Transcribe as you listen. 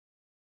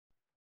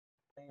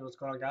Hey, what's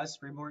going on, guys?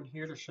 Reborn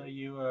here to show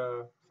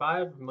you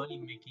 5 money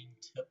making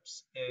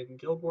tips in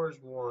Guild Wars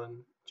 1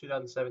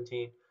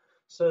 2017.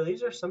 So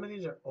some of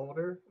these are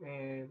older,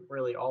 and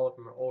really all of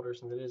them are older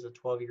since it is a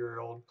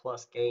 12-year-old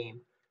plus game.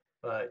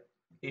 But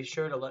be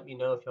sure to let me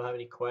know if you'll have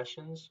any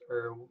questions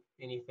or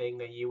anything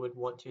that you would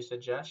want to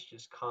suggest.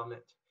 Just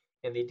comment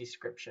in the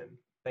description.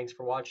 Thanks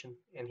for watching,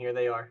 and here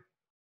they are.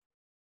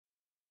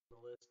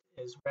 The list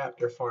is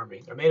raptor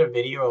farming. I made a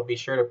video I'll be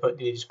sure to put in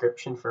the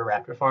description for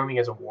raptor farming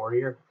as a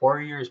warrior.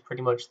 Warrior is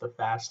pretty much the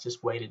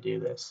fastest way to do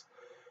this.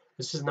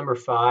 This is number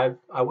 5.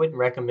 I wouldn't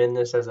recommend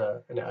this as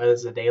a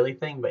daily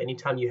thing, but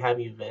anytime you have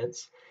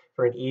events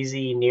for an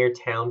easy near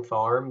town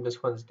farm,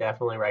 this one's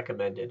definitely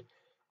recommended.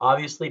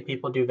 Obviously,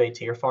 people do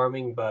Vatir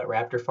farming, but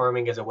raptor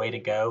farming is a way to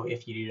go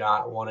if you do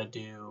not want to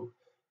do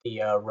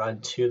the run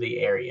to the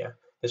area.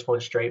 This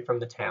one's straight from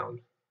the town,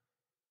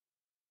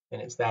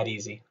 and it's that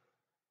easy.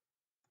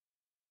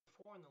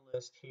 4 on the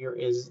list here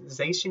is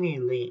Zaishen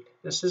Elite.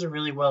 This is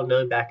really well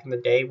known back in the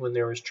day when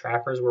there was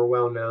trappers were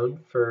well known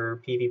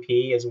for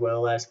PvP as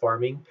well as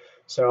farming.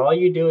 So all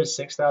you do is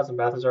 6,000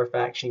 Balthazar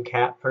faction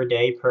cap per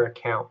day per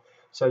account.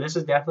 So this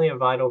is definitely a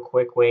vital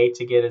quick way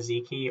to get a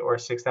Z key or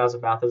 6,000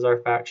 Balthazar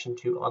faction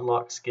to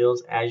unlock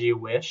skills as you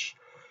wish,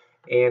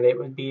 and it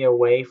would be a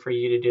way for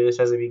you to do this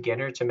as a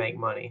beginner to make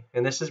money.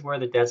 And this is where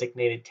the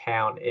designated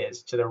town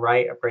is, to the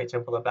right of Great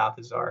Temple of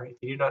Balthazar. If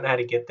you do not know how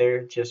to get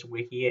there, just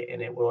wiki it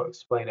and it will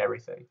explain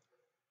everything.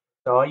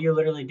 So all you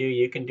literally do,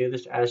 you can do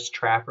this as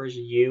trappers.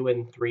 You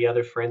and 3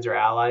 other friends or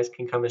allies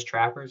can come as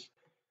trappers.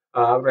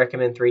 I would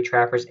recommend 3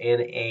 trappers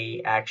and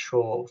a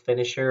actual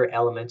finisher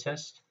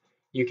elementist.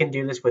 You can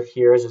do this with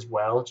heroes as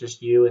well,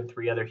 just you and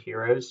 3 other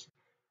heroes,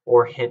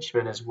 or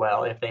henchmen as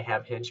well if they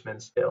have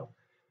henchmen still.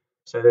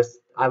 So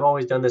I've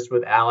always done this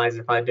with allies.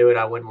 If I do it,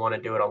 I wouldn't want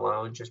to do it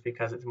alone just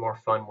because it's more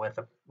fun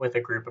with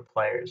a group of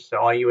players. So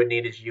all you would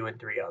need is you and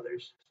 3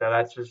 others. So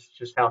that's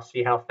just how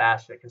see how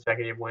fast a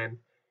consecutive win.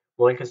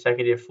 One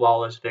consecutive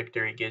flawless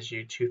victory gives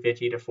you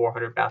 250 to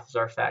 400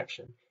 Balthazar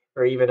faction,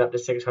 or even up to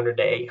 600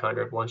 to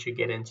 800 once you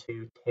get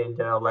into 10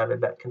 to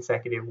 11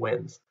 consecutive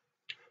wins.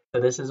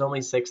 So this is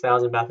only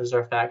 6,000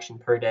 Balthazar faction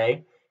per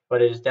day,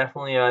 but it is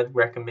definitely I'd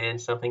recommend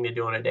something to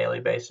do on a daily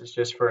basis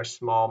just for a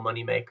small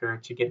money maker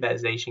to get that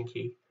Zacian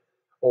key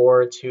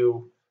or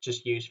to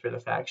just use for the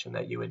faction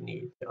that you would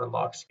need to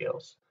unlock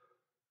skills.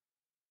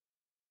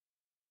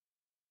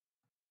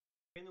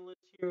 In the list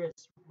here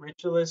is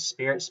Ritualist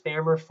Spirit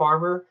Spammer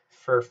Farmer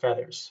for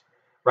feathers.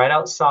 Right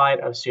outside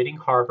of Soothing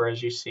Harbor,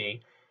 as you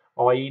see,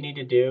 all you need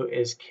to do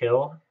is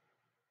kill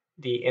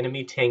the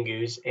enemy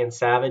Tengus and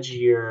savage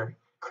your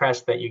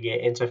crest that you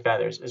get into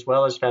feathers, as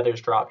well as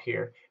feathers drop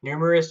here.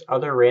 Numerous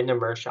other random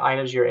merch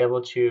items you're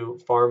able to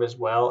farm as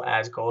well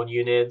as gold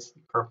units,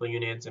 purple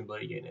units, and blue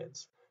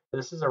units.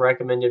 This is a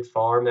recommended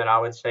farm that I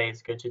would say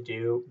it's good to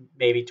do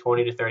maybe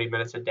 20 to 30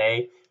 minutes a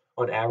day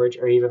on average,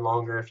 or even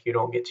longer if you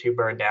don't get too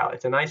burned out.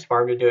 It's a nice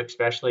farm to do,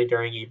 especially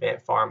during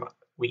event farm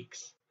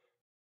weeks.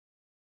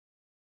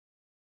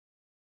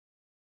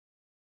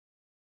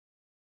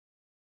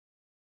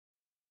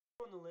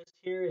 On the list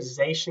here is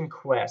Zacian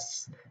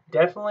quests.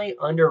 Definitely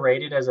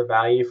underrated as a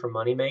value for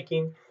money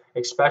making,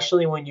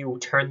 especially when you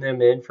turn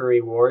them in for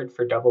reward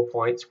for double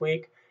points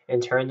week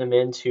and turn them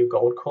into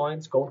gold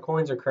coins. Gold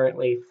coins are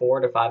currently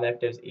 4 to 5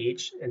 ectos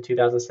each in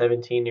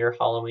 2017 near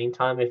Halloween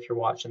time if you're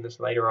watching this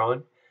later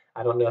on.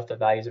 I don't know if the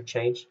values have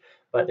changed,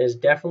 but there's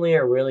definitely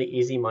a really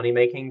easy money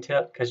making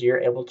tip because you're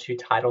able to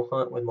title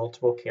hunt with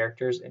multiple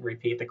characters and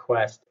repeat the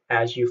quest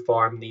as you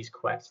farm these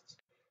quests.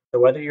 So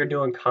whether you're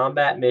doing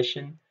combat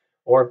mission,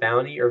 or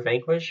bounty or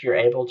vanquish, you're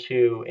able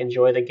to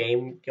enjoy the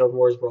game Guild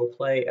Wars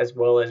roleplay as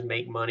well as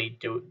make money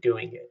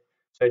doing it.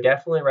 So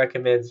definitely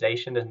recommend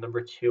Zacian as number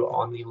 2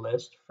 on the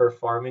list for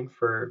farming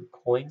for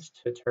coins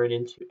to turn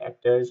into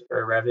ectos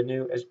or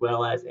revenue, as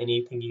well as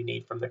anything you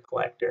need from the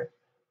collector.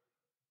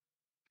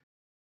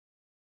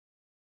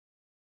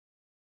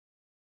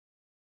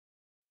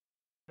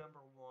 Number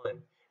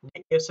 1,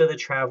 Nick Gifts of the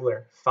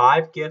Traveler.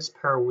 5 gifts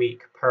per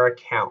week per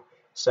account.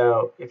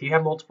 So if you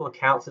have multiple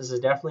accounts, this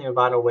is definitely a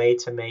vital way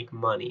to make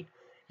money.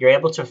 You're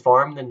able to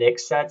farm the Nick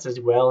sets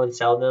as well and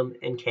sell them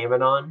in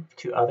Kamanon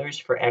to others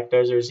for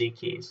Ectos or Z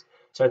keys.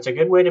 So it's a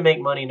good way to make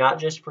money not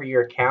just for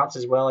your accounts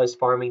as well as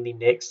farming the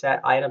Nick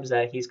set items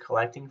that he's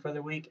collecting for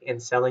the week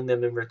and selling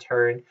them in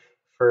return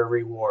for a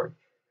reward.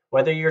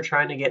 Whether you're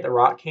trying to get the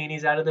rock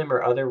candies out of them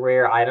or other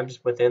rare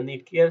items within the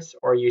gifts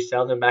or you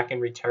sell them back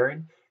in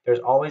return, there's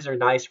always a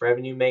nice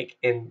revenue make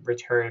in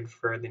return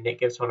for the Nick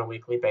gifts on a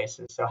weekly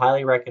basis. So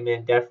highly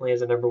recommend, definitely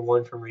as a number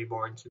 1 from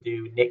Reborn, to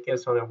do Nick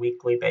gifts on a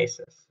weekly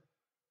basis.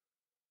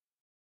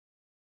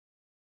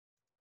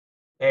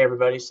 Hey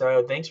everybody,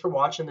 so thanks for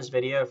watching this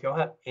video. If y'all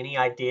have any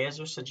ideas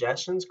or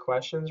suggestions,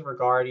 questions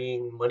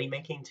regarding money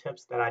making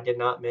tips that I did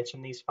not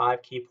mention these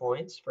 5 key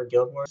points for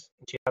Guild Wars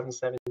in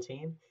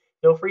 2017,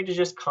 feel free to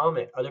just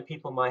comment. Other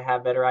people might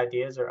have better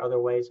ideas or other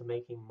ways of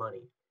making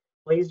money.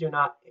 Please do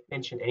not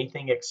mention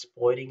anything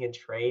exploiting and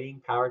trading,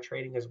 power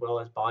trading, as well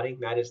as botting.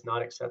 That is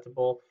not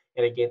acceptable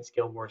and against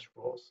Guild Wars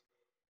rules.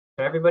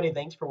 So everybody,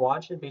 thanks for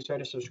watching. Be sure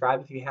to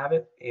subscribe if you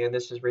haven't. And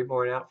this is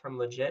Reborn out from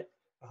Legit.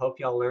 I hope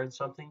y'all learned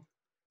something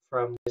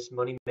from this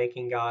money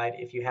making guide.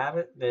 If you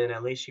haven't, then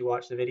at least you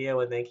watched the video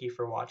and thank you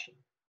for watching.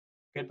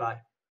 Goodbye.